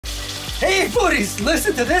Hey, foodies,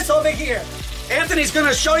 listen to this over here. Anthony's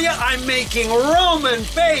gonna show you I'm making Roman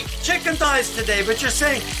baked chicken thighs today, but you're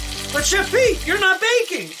saying, but Chef Pete, you're not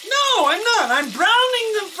baking. No, I'm not. I'm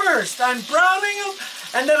browning them first. I'm browning them,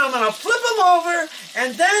 and then I'm gonna flip them over,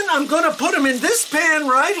 and then I'm gonna put them in this pan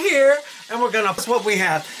right here, and we're gonna, that's what we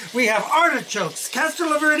have. We have artichokes,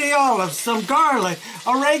 Castelvetrano olives, some garlic,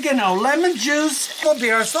 oregano, lemon juice, will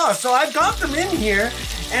be our sauce. So I've got them in here,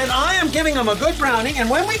 and I am giving them a good browning, and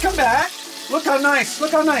when we come back, look how nice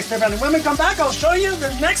they're browning. When we come back, I'll show you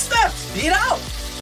the next steps. Eat out.